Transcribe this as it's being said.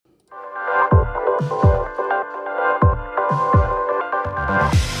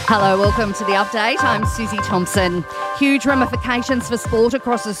Hello, welcome to the update. I'm Susie Thompson. Huge ramifications for sport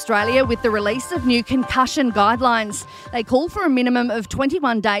across Australia with the release of new concussion guidelines. They call for a minimum of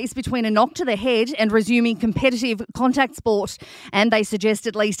 21 days between a knock to the head and resuming competitive contact sport. And they suggest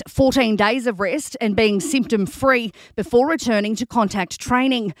at least 14 days of rest and being symptom-free before returning to contact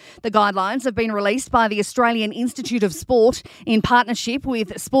training. The guidelines have been released by the Australian Institute of Sport in partnership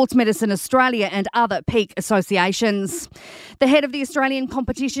with Sports Medicine Australia and other peak associations. The head of the Australian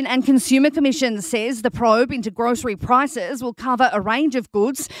Competition and Consumer Commission says the probe into grocery prices will cover a range of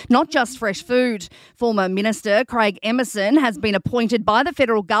goods, not just fresh food. Former Minister Craig Emerson has been appointed by the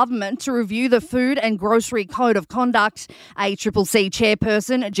federal government to review the Food and Grocery Code of Conduct. ACCC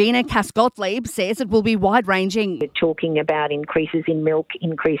chairperson Gina Cass-Gottlieb says it will be wide-ranging. We're talking about increases in milk,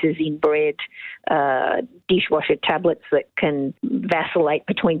 increases in bread, dishwasher tablets that can vacillate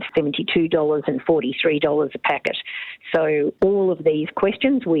between $72 and $43 a packet. So all of these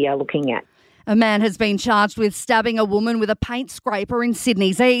questions we are looking at. A man has been charged with stabbing a woman with a paint scraper in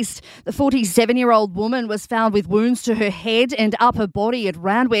Sydney's east. The 47-year-old woman was found with wounds to her head and upper body at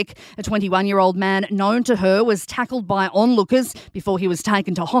Randwick. A 21-year-old man known to her was tackled by onlookers before he was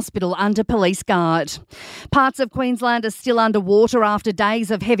taken to hospital under police guard. Parts of Queensland are still underwater after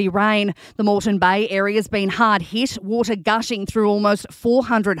days of heavy rain. The Moreton Bay area's been hard hit, water gushing through almost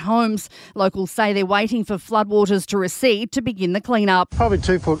 400 homes. Locals say they're waiting for floodwaters to recede to begin the clean-up. Probably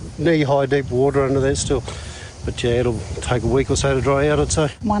 2 foot knee-high deep water under there still. But yeah, it'll take a week or so to dry out, I'd say.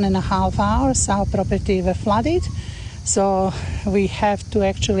 1.5 hours, our property were flooded, so we have to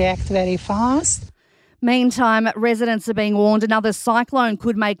actually act very fast. Meantime, residents are being warned another cyclone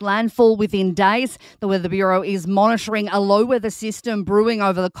could make landfall within days. The Weather Bureau is monitoring a low-weather system brewing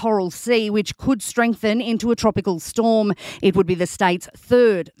over the Coral Sea, which could strengthen into a tropical storm. It would be the state's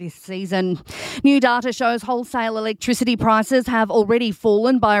third this season. New data shows wholesale electricity prices have already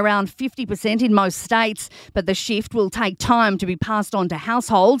fallen by around 50% in most states, but the shift will take time to be passed on to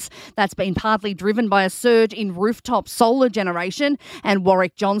households. That's been partly driven by a surge in rooftop solar generation. And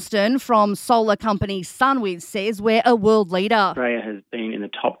Warwick Johnston from solar company Sunwiz says we're a world leader. Australia has been in the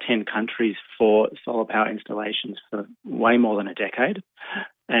top 10 countries for solar power installations for way more than a decade,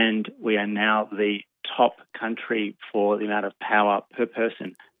 and we are now the top country for the amount of power per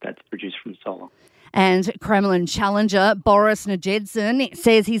person that's produced from solar. And Kremlin challenger Boris Nadezhdin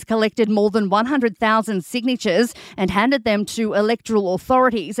says he's collected more than 100,000 signatures and handed them to electoral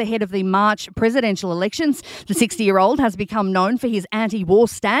authorities ahead of the March presidential elections. The 60-year-old has become known for his anti-war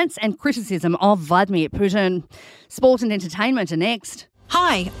stance and criticism of Vladimir Putin. Sport and entertainment are next.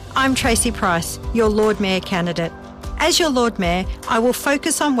 Hi, I'm Tracy Price, your Lord Mayor candidate. As your Lord Mayor, I will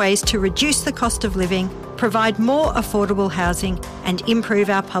focus on ways to reduce the cost of living, provide more affordable housing and improve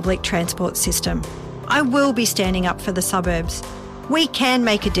our public transport system. I will be standing up for the suburbs. We can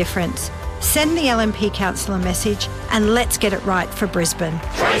make a difference. Send the LNP council a message and let's get it right for Brisbane.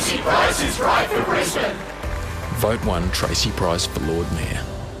 Tracy Price is right for Brisbane. Vote 1 Tracy Price for Lord Mayor.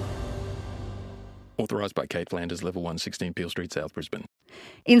 Authorised by Kate Flanders, Level 1, 16 Peel Street, South Brisbane.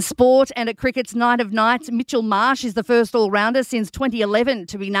 In sport and at cricket's Night of Nights, Mitchell Marsh is the first all-rounder since 2011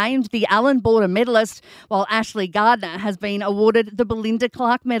 to be named the Allan Border medalist, while Ashley Gardner has been awarded the Belinda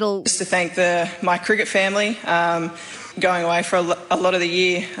Clark Medal. Just to thank my cricket family, going away for a lot of the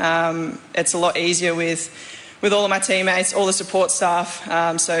year, it's a lot easier with all of my teammates, all the support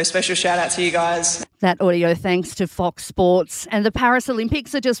staff, so special shout out to you guys. That audio thanks to Fox Sports. And the Paris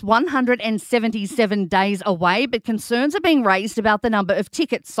Olympics are just 177 days away, but concerns are being raised about the number of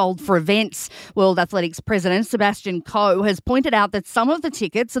tickets sold for events. World Athletics President Sebastian Coe has pointed out that some of the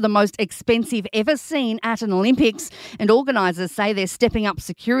tickets are the most expensive ever seen at an Olympics, and organisers say they're stepping up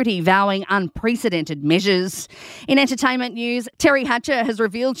security, vowing unprecedented measures. In entertainment news, Terry Hatcher has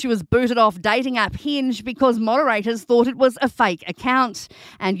revealed she was booted off dating app Hinge because moderators thought it was a fake account.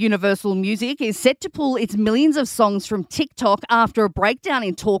 And Universal Music is set to pull its millions of songs from TikTok after a breakdown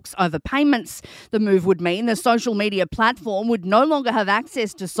in talks over payments. The move would mean the social media platform would no longer have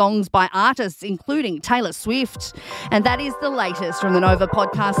access to songs by artists, including Taylor Swift. And that is the latest from the Nova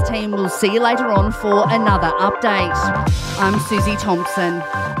podcast team. We'll see you later on for another update. I'm Susie Thompson.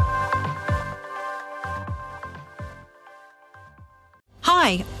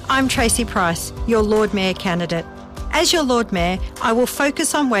 Hi, I'm Tracy Price, your Lord Mayor candidate. As your Lord Mayor, I will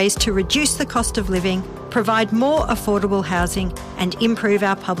focus on ways to reduce the cost of living, provide more affordable housing and improve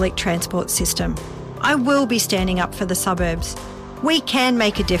our public transport system. I will be standing up for the suburbs. We can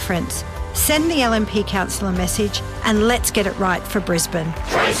make a difference. Send the LNP council a message and let's get it right for Brisbane.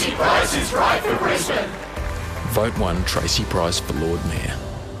 Tracy Price is right for Brisbane. Vote 1 Tracy Price for Lord Mayor.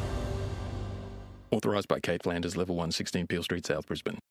 Authorised by Kate Flanders, Level 1, 16 Peel Street, South Brisbane.